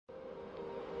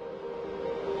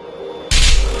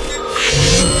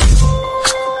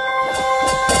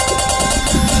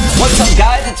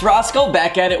it's Roscoe,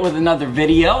 back at it with another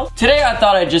video. Today I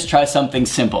thought I'd just try something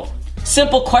simple.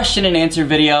 Simple question and answer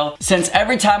video, since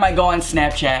every time I go on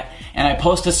Snapchat and I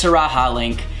post a Saraha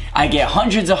link, I get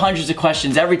hundreds of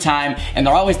questions every time, and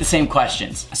they're always the same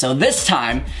questions. So this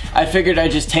time, I figured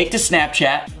I'd just take to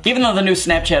Snapchat, even though the new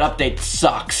Snapchat update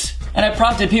sucks. And I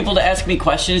prompted people to ask me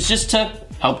questions just to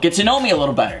help get to know me a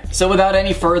little better. So without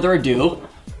any further ado,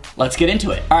 let's get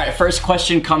into it. Alright, first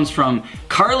question comes from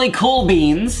Carly Cool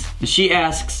Beans. She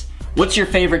asks, what's your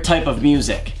favorite type of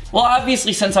music? Well,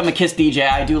 obviously, since I'm a KISS DJ,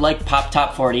 I do like Pop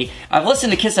Top 40. I've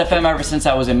listened to KISS FM ever since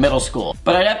I was in middle school.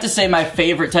 But I'd have to say my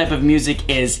favorite type of music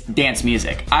is dance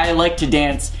music. I like to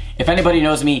dance. If anybody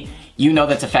knows me, you know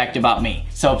that's a fact about me.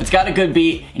 So if it's got a good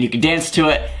beat and you can dance to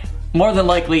it, more than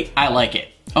likely, I like it.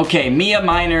 Okay, Mia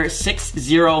Minor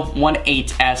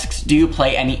 6018 asks, do you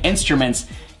play any instruments?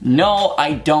 No,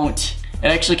 I don't. It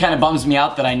actually kind of bums me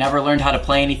out that I never learned how to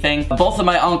play anything. Both of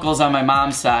my uncles on my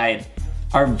mom's side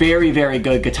are very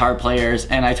good guitar players,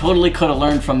 and I totally could have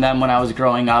learned from them when I was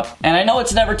growing up. And I know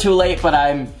it's never too late, but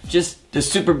I'm just a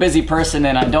super busy person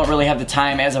and I don't really have the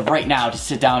time as of right now to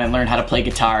sit down and learn how to play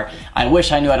guitar. I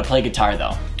wish I knew how to play guitar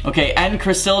though. Okay, N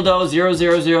Crisildo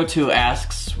 0002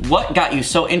 asks, what got you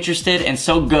so interested and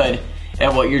so good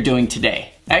at what you're doing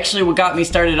today? Actually, what got me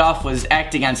started off was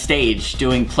acting on stage,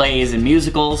 doing plays and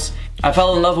musicals. I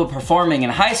fell in love with performing in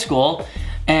high school,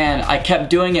 and I kept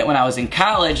doing it when I was in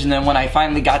college, and then when I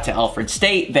finally got to Alfred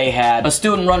State, they had a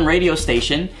student-run radio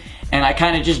station, and I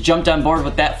kind of just jumped on board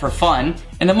with that for fun.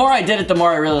 And the more I did it, the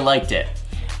more I really liked it.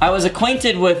 I was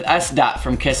acquainted with S. Dot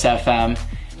from KISS FM,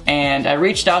 and I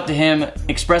reached out to him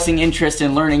expressing interest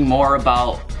in learning more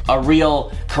about a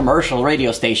real commercial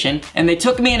radio station, and they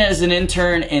took me in as an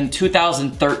intern in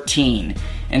 2013.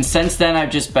 And since then,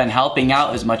 I've just been helping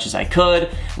out as much as I could,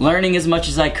 learning as much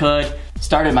as I could,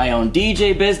 started my own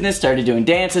DJ business, started doing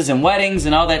dances and weddings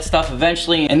and all that stuff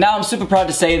eventually. And now I'm super proud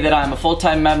to say that I'm a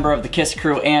full-time member of the KISS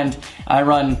crew and I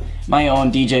run my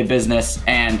own DJ business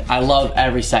and I love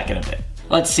every second of it.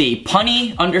 Let's see,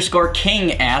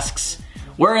 Punny_King asks,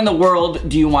 where in the world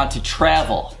do you want to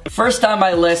travel? First on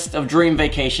my list of dream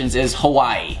vacations is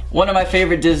Hawaii. One of my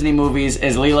favorite Disney movies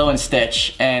is Lilo and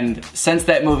Stitch, and since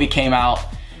that movie came out,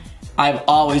 I've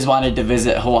always wanted to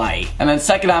visit Hawaii. And then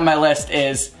second on my list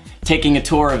is taking a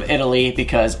tour of Italy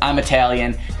because I'm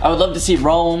Italian. I would love to see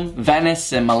Rome,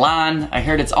 Venice, and Milan. I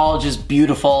heard it's all just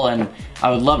beautiful and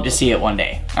I would love to see it one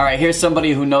day. Alright, here's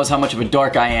somebody who knows how much of a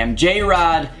dork I am.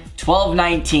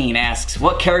 JRod1219 asks,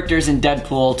 what characters in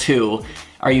Deadpool 2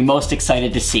 are you most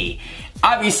excited to see?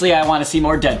 Obviously, I want to see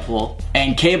more Deadpool,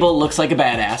 and Cable looks like a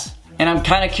badass. And I'm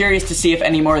kind of curious to see if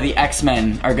any more of the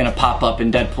X-Men are gonna pop up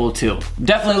in Deadpool 2.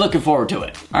 Definitely looking forward to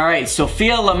it. Alright,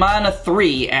 Sophia Lamana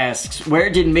 3 asks,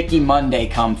 where did Mickey Monday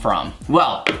come from?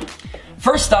 Well,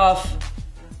 first off,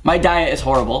 my diet is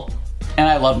horrible, and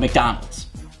I love McDonald's.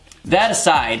 That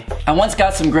aside, I once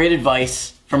got some great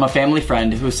advice from a family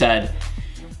friend who said,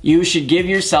 you should give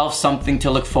yourself something to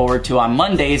look forward to on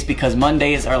Mondays because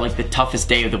Mondays are like the toughest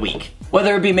day of the week.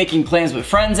 Whether it be making plans with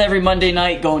friends every Monday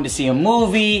night, going to see a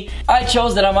movie, I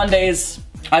chose that on Mondays,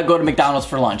 I'd go to McDonald's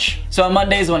for lunch. So on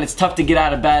Mondays when it's tough to get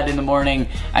out of bed in the morning,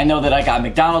 I know that I got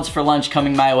McDonald's for lunch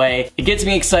coming my way. It gets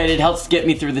me excited, helps get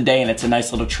me through the day, and it's a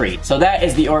nice little treat. So that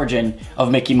is the origin of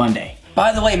Mickey Monday.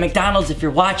 By the way, McDonald's, if you're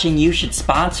watching, you should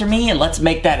sponsor me and let's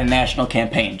make that a national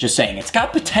campaign. Just saying, it's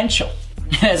got potential.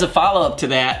 As a follow-up to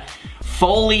that,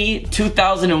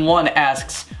 Foley2001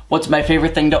 asks, what's my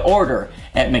favorite thing to order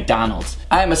at McDonald's?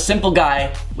 I am a simple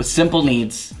guy with simple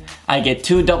needs. I get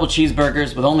 2 double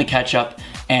cheeseburgers with only ketchup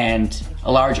and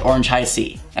a large orange high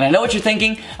C. And I know what you're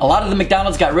thinking, a lot of the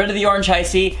McDonald's got rid of the orange high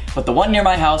C, but the one near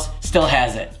my house still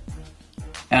has it.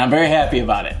 And I'm very happy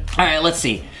about it. Alright, let's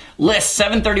see.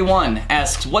 List731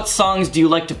 asks, what songs do you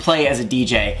like to play as a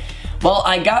DJ? Well,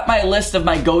 I got my list of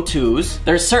my go-tos.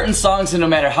 There's certain songs that no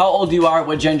matter how old you are,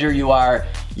 what gender you are,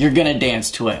 you're gonna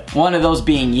dance to it. One of those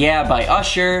being Yeah by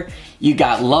Usher, you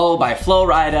got Low by Flo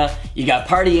Rida, you got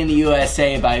Party in the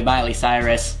USA by Miley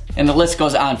Cyrus, and the list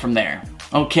goes on from there.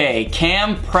 Okay,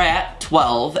 Cam Pratt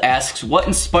 12 asks, what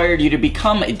inspired you to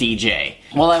become a DJ?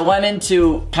 Well, I went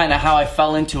into kind of how I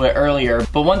fell into it earlier,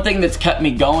 but one thing that's kept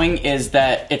me going is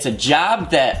that it's a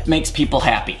job that makes people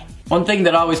happy. One thing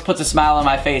that always puts a smile on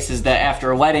my face is that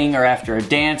after a wedding or after a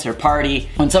dance or party,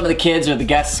 when some of the kids or the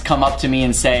guests come up to me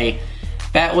and say,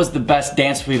 that was the best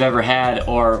dance we've ever had,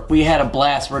 or we had a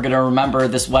blast, we're gonna remember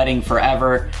this wedding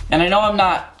forever. And I know I'm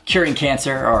not curing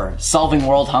cancer or solving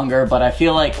world hunger, but I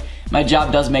feel like my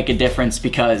job does make a difference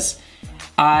because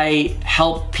I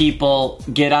help people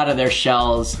get out of their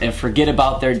shells and forget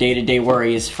about their day-to-day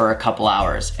worries for a couple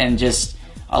hours and just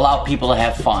allow people to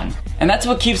have fun. And that's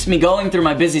what keeps me going through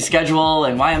my busy schedule,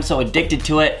 and why I'm so addicted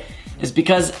to it is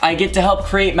because I get to help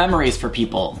create memories for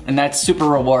people, and that's super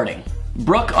rewarding.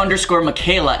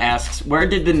 Brooke_Michaela asks, where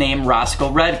did the name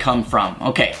Roscoe Red come from?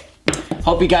 Okay,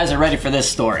 hope you guys are ready for this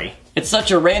story. It's such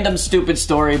a random, stupid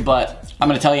story, but I'm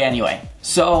gonna tell you anyway.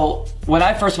 So, when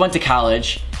I first went to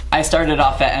college, I started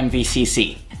off at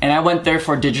MVCC. And I went there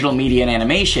for digital media and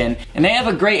animation, and they have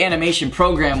a great animation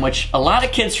program which a lot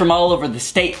of kids from all over the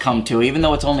state come to, even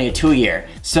though it's only a 2-year.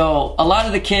 So a lot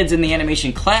of the kids in the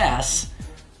animation class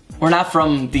were not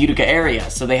from the Utica area,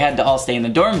 so they had to all stay in the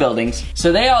dorm buildings.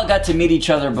 So they all got to meet each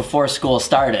other before school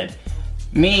started.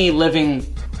 Me living,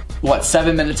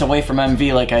 7 minutes away from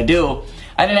MV like I do,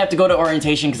 I didn't have to go to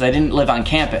orientation because I didn't live on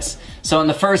campus. So on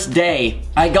the first day,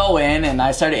 I go in and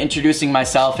I started introducing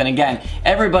myself, and again,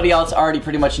 everybody else already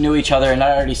pretty much knew each other and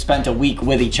I already spent a week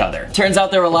with each other. Turns out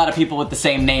there were a lot of people with the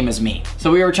same name as me.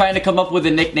 So we were trying to come up with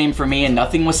a nickname for me and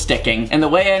nothing was sticking. And the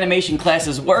way animation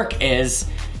classes work is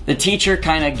the teacher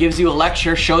kind of gives you a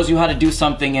lecture, shows you how to do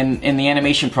something in the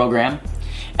animation program,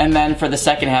 and then for the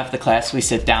second half of the class, we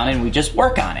sit down and we just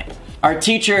work on it. Our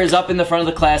teacher is up in the front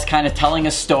of the class kind of telling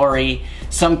a story.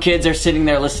 Some kids are sitting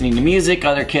there listening to music,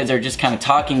 other kids are just kind of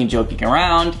talking and joking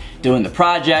around, doing the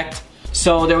project.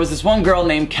 So there was this one girl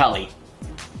named Kelly.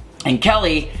 And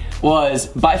Kelly was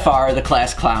by far the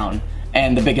class clown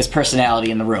and the biggest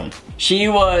personality in the room. She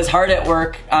was hard at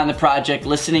work on the project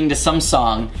listening to some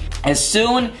song. As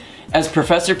soon as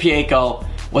Professor Pieko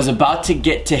was about to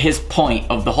get to his point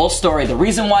of the whole story, the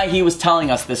reason why he was telling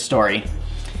us this story,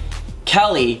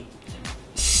 Kelly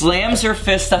slams her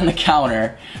fist on the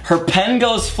counter, her pen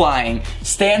goes flying,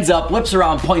 stands up, whips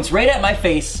around, points right at my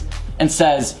face, and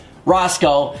says,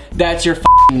 "Roscoe, that's your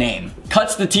f***ing name."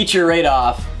 Cuts the teacher right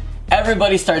off.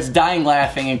 Everybody starts dying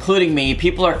laughing, including me.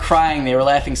 People are crying, they were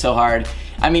laughing so hard.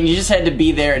 I mean, you just had to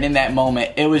be there, and in that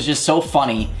moment, it was just so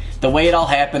funny. The way it all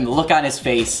happened, the look on his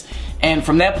face. And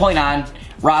from that point on,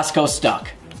 Roscoe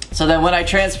stuck. So then when I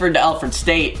transferred to Alfred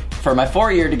State for my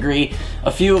 4-year degree,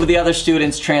 a few of the other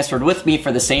students transferred with me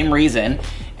for the same reason,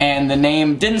 and the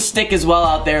name didn't stick as well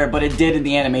out there, but it did in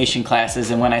the animation classes.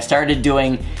 And when I started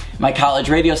doing my college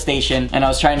radio station and I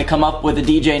was trying to come up with a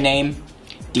DJ name,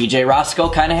 DJ Roscoe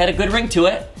kind of had a good ring to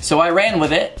it. So I ran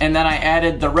with it, and then I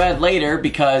added the red later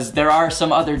because there are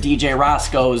some other DJ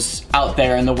Roscoes out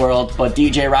there in the world, but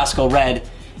DJ Roscoe Red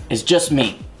is just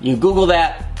me. You Google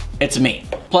that, it's me.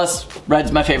 Plus,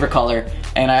 red's my favorite color,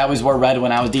 and I always wore red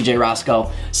when I was DJ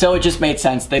Roscoe, so it just made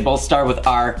sense. They both start with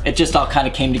R. It just all kind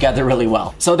of came together really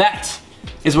well. So that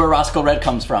is where Roscoe Red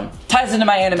comes from. Ties into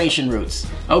my animation roots.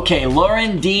 Okay,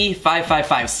 Lauren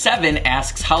D5557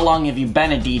 asks, how long have you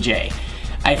been a DJ?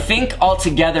 I think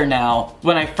altogether now,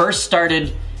 when I first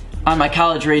started on my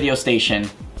college radio station,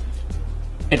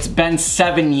 it's been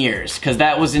 7 years, because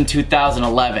that was in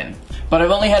 2011. But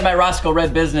I've only had my Roscoe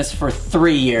Red business for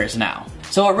 3 years now.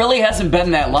 So it really hasn't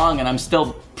been that long, and I'm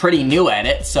still pretty new at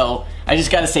it, so I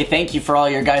just gotta say thank you for all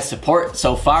your guys' support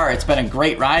so far. It's been a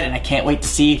great ride, and I can't wait to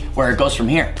see where it goes from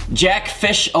here.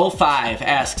 Jackfish05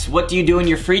 asks, what do you do in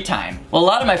your free time? Well, a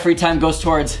lot of my free time goes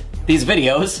towards these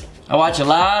videos. I watch a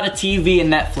lot of TV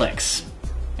and Netflix.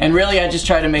 And really, I just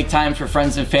try to make time for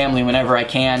friends and family whenever I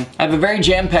can. I have a very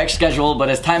jam-packed schedule, but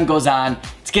as time goes on,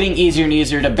 it's getting easier and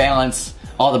easier to balance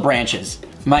all the branches.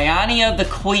 Mayania the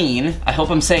Queen, I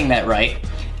hope I'm saying that right,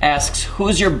 asks,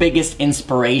 who's your biggest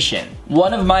inspiration?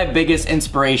 One of my biggest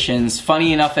inspirations,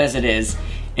 funny enough as it is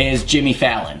Jimmy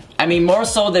Fallon. I mean, more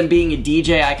so than being a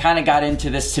DJ, I kind of got into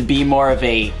this to be more of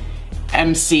a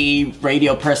MC,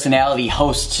 radio personality,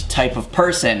 host type of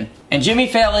person. And Jimmy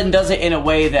Fallon does it in a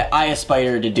way that I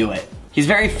aspire to do it. He's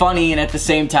very funny, and at the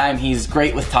same time, he's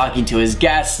great with talking to his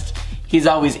guests. He's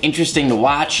always interesting to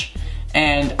watch.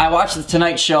 And I watch The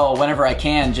Tonight Show whenever I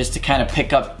can just to kind of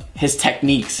pick up his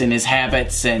techniques and his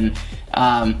habits, and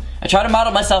I try to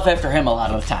model myself after him a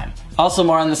lot of the time. Also,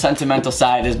 more on the sentimental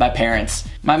side is my parents.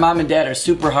 My mom and dad are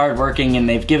super hardworking, and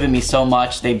they've given me so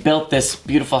much. They built this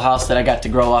beautiful house that I got to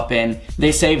grow up in.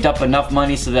 They saved up enough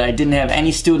money so that I didn't have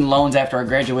any student loans after I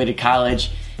graduated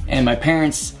college, and my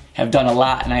parents have done a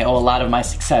lot, and I owe a lot of my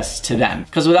success to them.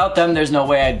 Because without them, there's no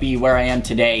way I'd be where I am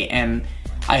today, and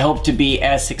I hope to be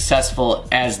as successful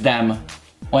as them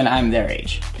when I'm their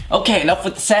age. Okay, enough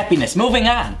with the sappiness. Moving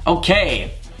on.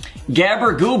 Okay.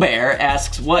 Gabber Goobear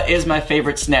asks, what is my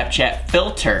favorite Snapchat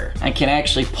filter? I can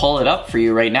actually pull it up for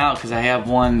you right now because I have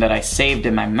one that I saved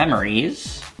in my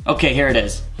memories. Okay, here it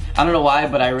is. I don't know why,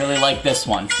 but I really like this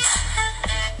one.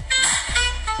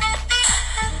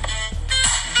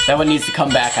 That one needs to come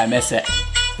back, I miss it.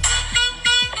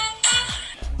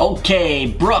 Okay,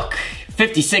 Brooke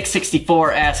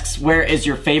 5664 asks, where is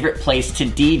your favorite place to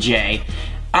DJ?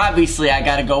 Obviously, I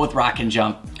gotta go with Rock and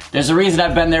Jump. There's a reason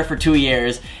I've been there for 2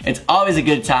 years. It's always a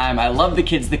good time. I love the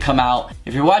kids that come out.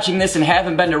 If you're watching this and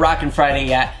haven't been to Rockin' Friday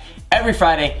yet, every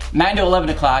Friday, 9 to 11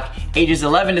 o'clock, ages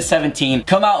 11 to 17,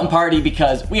 come out and party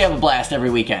because we have a blast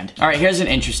every weekend. All right, here's an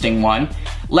interesting one.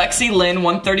 Lexi Lynn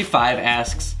 135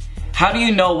 asks, how do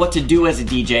you know what to do as a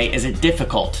DJ? Is it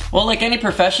difficult? Well, like any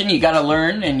profession, you gotta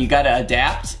learn and you gotta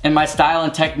adapt. And my style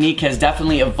and technique has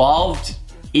definitely evolved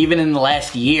even in the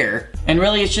last year. And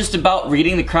really, it's just about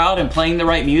reading the crowd and playing the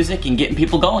right music and getting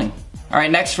people going. All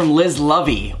right, next from Liz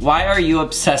Lovey. Why are you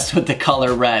obsessed with the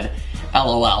color red?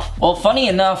 LOL. Well, funny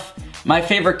enough, my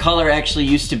favorite color actually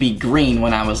used to be green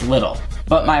when I was little.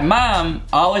 But my mom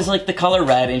always liked the color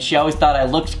red, and she always thought I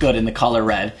looked good in the color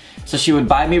red. So she would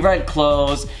buy me red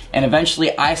clothes, and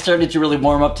eventually I started to really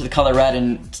warm up to the color red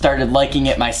and started liking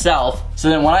it myself. So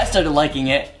then when I started liking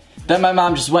it, then my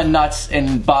mom just went nuts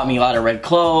and bought me a lot of red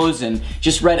clothes and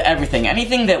just read everything.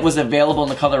 Anything that was available in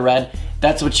the color red,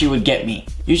 that's what she would get me.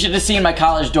 You should have seen my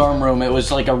college dorm room. It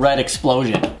was like a red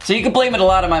explosion. So you can blame it a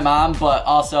lot on my mom, but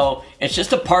also it's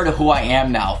just a part of who I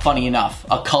am now, funny enough,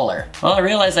 a color. Well, I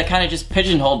realized I kind of just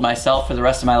pigeonholed myself for the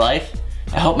rest of my life.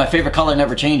 I hope my favorite color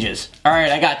never changes. All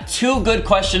right, I got 2 good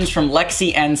questions from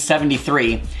Lexi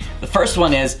N73. The first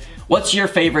one is, what's your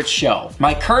favorite show?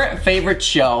 My current favorite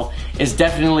show is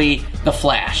definitely The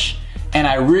Flash. And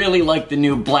I really like the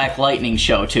new Black Lightning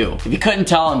show too. If you couldn't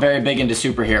tell, I'm very big into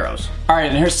superheroes. All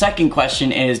right, and her second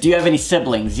question is, do you have any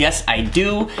siblings? Yes, I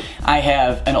do. I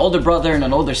have an older brother and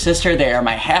an older sister. They are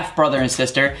my half brother and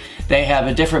sister. They have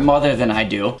a different mother than I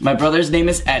do. My brother's name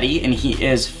is Eddie, and he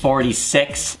is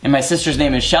 46. And my sister's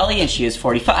name is Shelly, and she is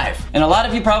 45. And a lot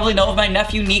of you probably know of my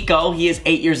nephew Nico. He is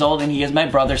 8 years old, and he is my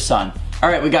brother's son. All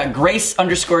right, we got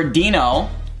Grace_Dino.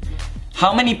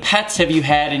 How many pets have you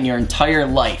had in your entire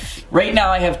life? Right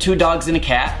now I have 2 dogs and a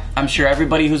cat. I'm sure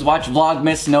everybody who's watched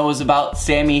Vlogmas knows about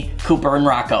Sammy, Cooper, and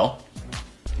Rocco.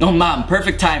 Oh, Mom,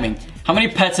 perfect timing. How many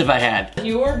pets have I had? When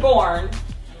you were born,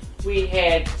 we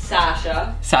had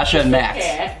Sasha. Sasha and Max. The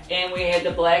cat, and we had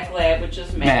the black lab, which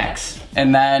is Max.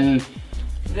 And then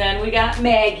we got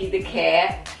Maggie the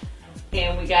cat,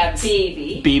 and we got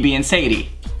Bibi. Bibi and Sadie.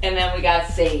 And then we got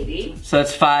Sadie. So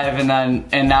that's 5,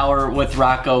 and now we're with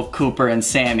Rocco, Cooper, and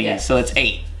Sammy. Yes. So that's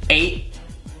 8. 8?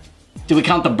 Do we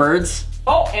count the birds?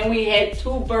 Oh, and we had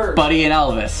 2 birds. Buddy and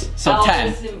Elvis. So Elvis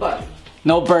 10. and Buddy.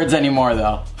 No birds anymore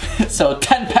though. So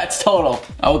 10 pets total.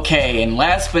 Okay, and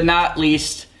last but not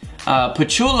least,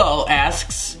 Pachulo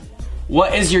asks,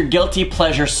 what is your guilty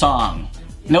pleasure song?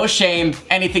 No shame,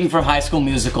 anything from High School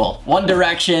Musical. One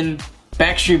Direction,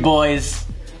 Backstreet Boys.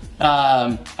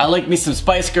 I like me some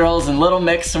Spice Girls and Little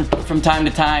Mix from time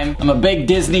to time. I'm a big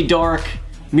Disney dork,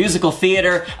 musical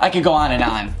theater. I could go on and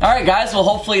on. All right, guys, well,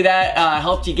 hopefully that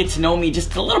helped you get to know me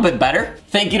just a little bit better.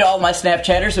 Thank you to all my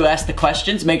Snapchatters who asked the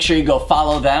questions. Make sure you go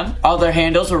follow them. All their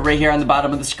handles were right here on the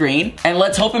bottom of the screen. And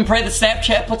let's hope and pray that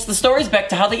Snapchat puts the stories back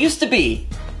to how they used to be.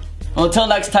 Well, until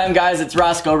next time, guys, it's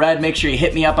Roscoe Red. Make sure you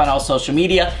hit me up on all social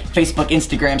media, Facebook,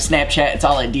 Instagram, Snapchat. It's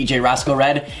all at DJ Roscoe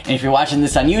Red. And if you're watching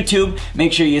this on YouTube,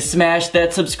 make sure you smash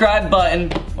that subscribe button.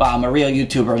 Wow, I'm a real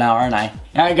YouTuber now, aren't I?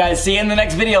 All right, guys, see you in the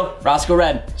next video. Roscoe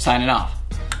Red, signing off.